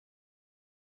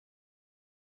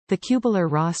The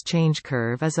Kübler-Ross Change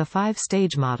Curve is a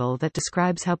 5-stage model that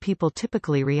describes how people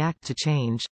typically react to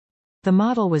change. The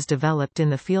model was developed in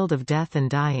the field of death and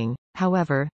dying,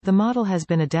 however, the model has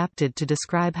been adapted to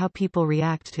describe how people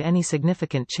react to any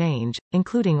significant change,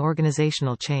 including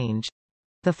organizational change.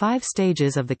 The 5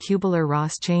 stages of the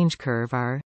Kübler-Ross Change Curve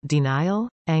are denial,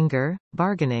 anger,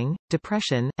 bargaining,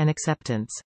 depression, and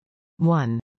acceptance.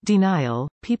 1. Denial.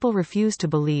 People refuse to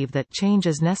believe that change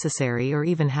is necessary or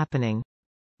even happening.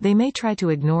 They may try to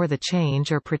ignore the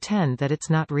change or pretend that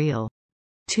it's not real.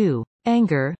 2.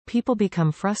 Anger. People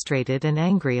become frustrated and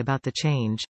angry about the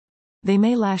change. They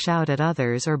may lash out at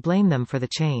others or blame them for the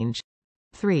change.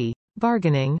 3.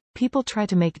 Bargaining. People try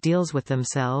to make deals with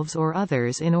themselves or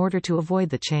others in order to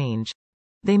avoid the change.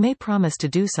 They may promise to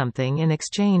do something in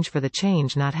exchange for the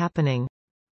change not happening.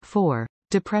 4.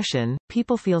 Depression.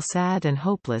 People feel sad and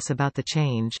hopeless about the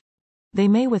change. They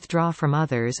may withdraw from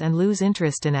others and lose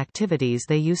interest in activities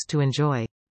they used to enjoy.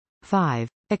 5.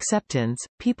 Acceptance.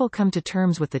 People come to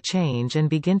terms with the change and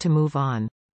begin to move on.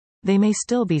 They may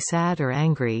still be sad or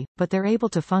angry, but they're able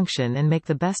to function and make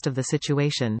the best of the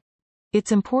situation.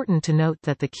 It's important to note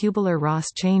that the Kübler-Ross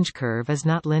change curve is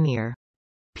not linear.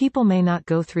 People may not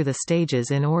go through the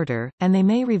stages in order, and they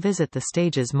may revisit the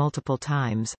stages multiple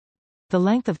times. The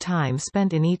length of time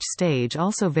spent in each stage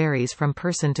also varies from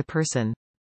person to person.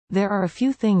 There are a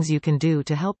few things you can do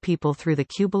to help people through the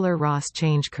Kübler-Ross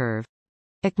change curve.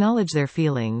 Acknowledge their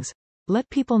feelings. Let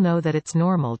people know that it's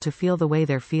normal to feel the way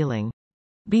they're feeling.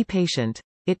 Be patient.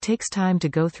 It takes time to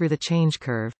go through the change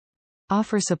curve.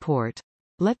 Offer support.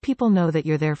 Let people know that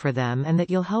you're there for them and that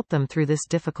you'll help them through this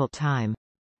difficult time.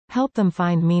 Help them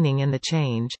find meaning in the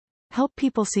change. Help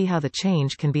people see how the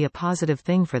change can be a positive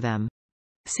thing for them.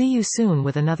 See you soon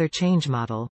with another change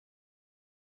model.